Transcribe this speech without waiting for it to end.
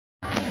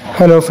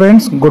Hello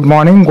friends, good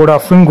morning, good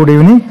afternoon, good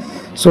evening.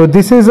 So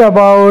this is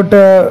about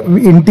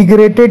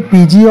integrated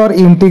PG or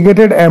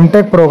integrated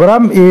M.tech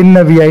program in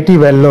VIT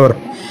Vellore,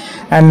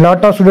 and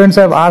lot of students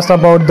have asked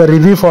about the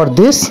review for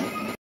this.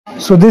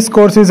 So this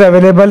course is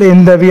available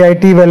in the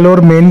VIT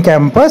Vellore main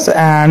campus,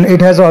 and it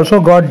has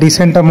also got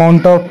decent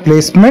amount of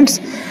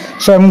placements.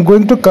 So I'm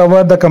going to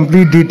cover the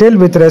complete detail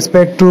with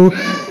respect to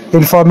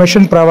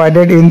information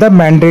provided in the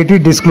mandatory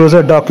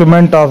disclosure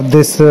document of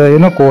this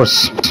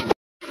course.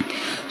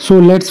 So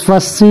let's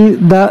first see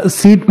the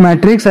seat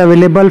matrix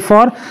available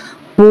for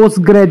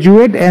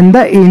postgraduate and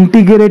the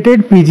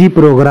integrated PG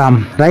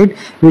program, right,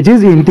 which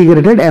is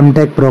integrated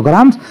M.tech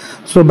programs.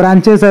 So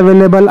branches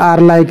available are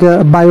like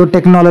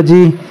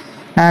biotechnology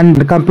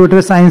and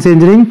computer science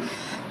engineering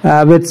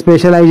with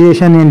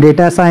specialization in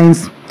data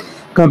science,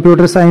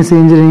 computer science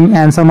engineering,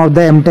 and some of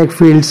the M.tech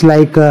fields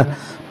like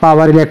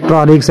power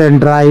electronics and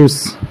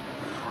drives,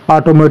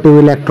 automotive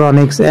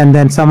electronics, and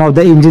then some of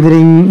the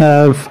engineering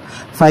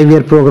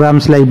 5-year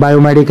programs like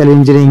biomedical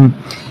engineering,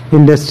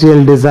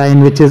 industrial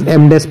design, which is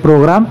MDes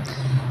program,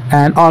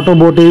 and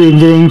automotive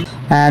engineering,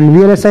 and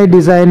VLSI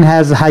design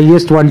has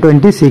highest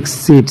 126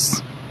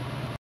 seats.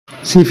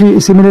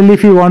 Similarly,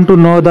 if you want to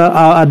know the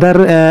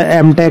other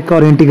M.tech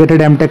or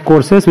integrated M.tech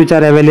courses which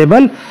are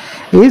available,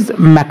 is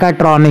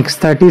mechatronics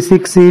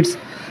 36 seats,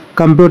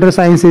 computer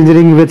science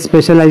engineering with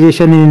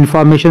specialization in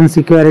information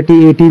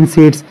security 18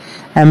 seats,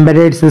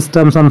 embedded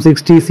systems some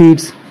 60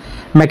 seats,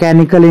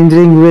 mechanical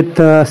engineering with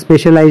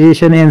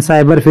specialization in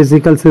cyber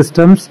physical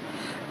systems,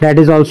 that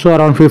is also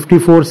around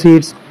 54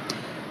 seats,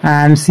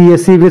 and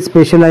CSE with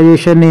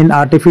specialization in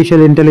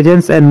artificial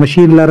intelligence and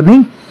machine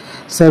learning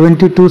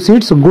 72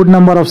 seats. So good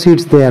number of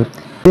seats there.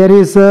 There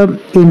is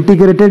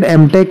integrated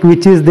M.tech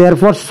which is there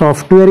for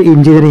software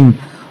engineering,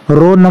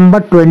 row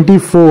number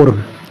 24.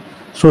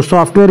 So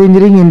software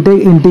engineering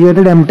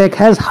integrated M.tech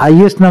has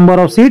highest number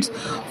of seats,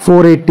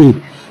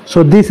 480.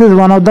 So this is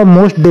one of the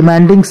most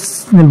demanding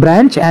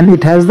branch, and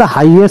it has the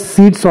highest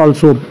seats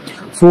also,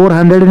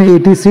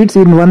 480 seats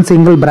in one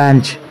single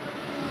branch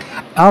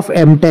of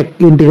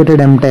M.tech, integrated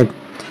M.tech.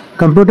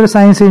 Computer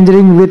science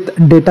engineering with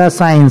data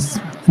science,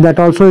 that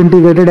also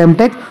integrated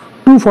M.tech,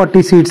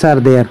 240 seats are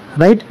there,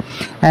 right?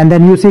 And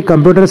then you see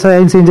computer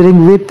science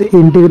engineering with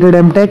integrated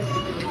M.tech,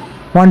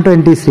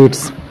 120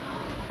 seats.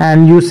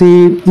 And you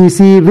see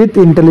EC with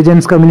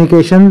intelligence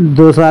communication,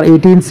 those are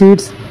 18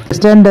 seats.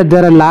 Understand that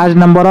there are a large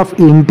number of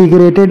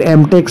integrated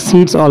M.tech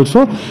seats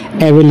also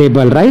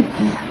available, right?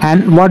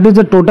 And what is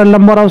the total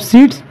number of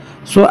seats?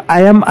 So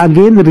I am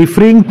again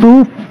referring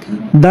to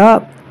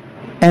the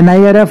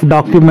NIRF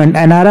document,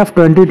 NIRF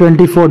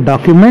 2024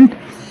 document,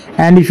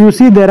 and if you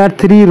see there are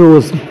 3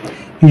 rows: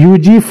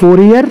 UG 4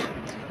 year,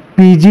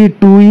 PG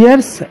 2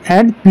 years,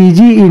 and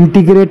PG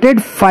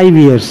integrated 5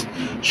 years.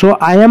 So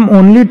I am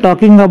only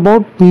talking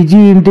about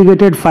PG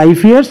integrated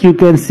 5 years. You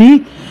can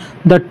see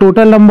the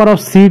total number of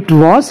seats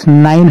was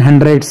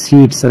 900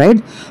 seats,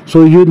 right?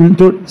 So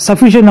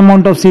sufficient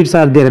amount of seats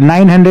are there,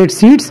 900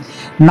 seats.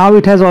 Now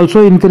it has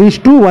also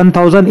increased to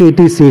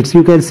 1080 seats.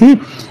 You can see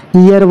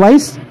year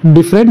wise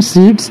different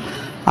seats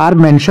are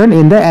mentioned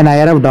in the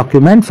NIRF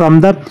document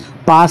from the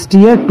past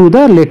year to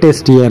the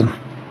latest year.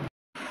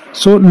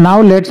 So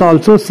now let's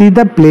also see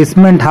the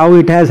placement, how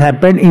it has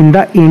happened in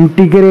the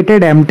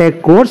integrated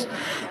M.tech course,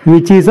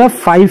 which is a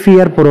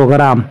 5-year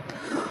program.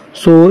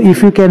 So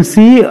if you can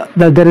see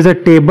that there is a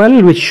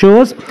table which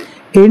shows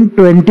in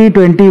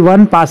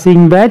 2021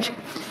 passing batch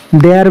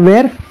there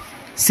were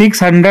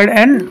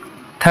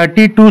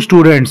 632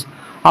 students,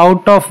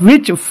 out of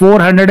which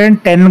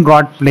 410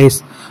 got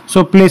placed.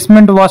 So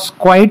placement was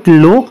quite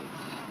low,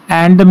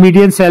 and the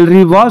median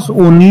salary was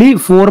only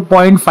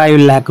 4.5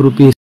 lakh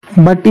rupees.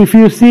 But if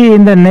you see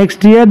in the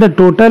next year, the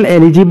total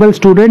eligible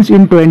students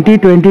in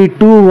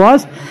 2022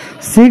 was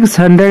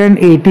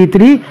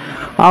 683.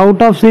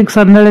 Out of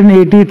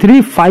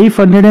 683,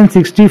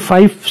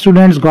 565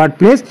 students got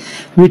placed,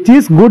 which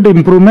is good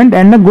improvement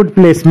and a good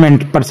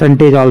placement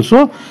percentage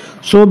also.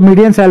 So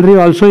median salary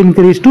also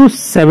increased to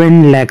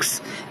 7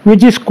 lakhs,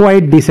 which is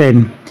quite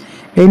decent.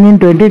 And in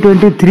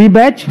 2023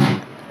 batch,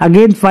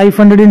 again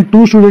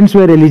 502 students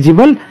were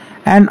eligible,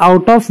 and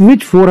out of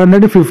which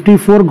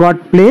 454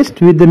 got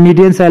placed with the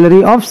median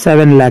salary of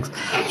 7 lakhs.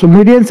 So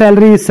median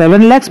salary is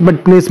 7 lakhs,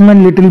 but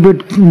placement little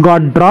bit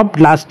got dropped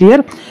last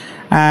year,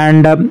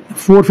 and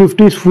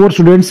 454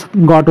 students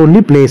got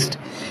only placed.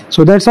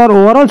 So that's our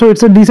overall. So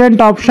it's a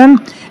decent option.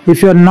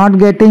 If you are not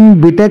getting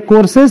BTech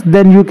courses,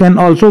 then you can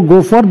also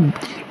go for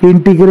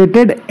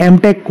integrated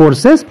M.tech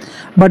courses,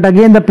 but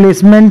again the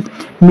placement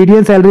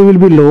median salary will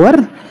be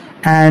lower,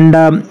 and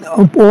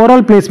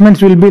overall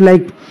placements will be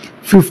like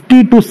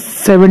 50 to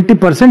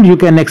 70% you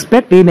can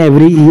expect in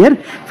every year.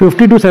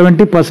 50 to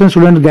 70%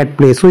 students get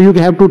placed. So you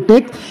have to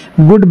take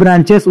good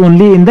branches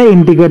only in the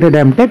integrated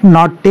M.tech,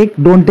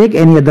 don't take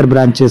any other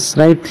branches,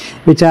 right,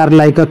 which are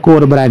like a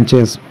core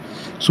branches.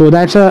 So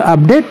that's a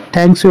update.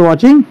 Thanks for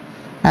watching,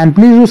 and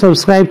please do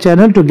subscribe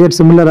channel to get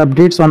similar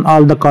updates on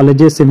all the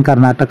colleges in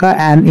Karnataka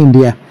and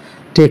India.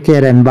 Take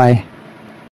care and bye.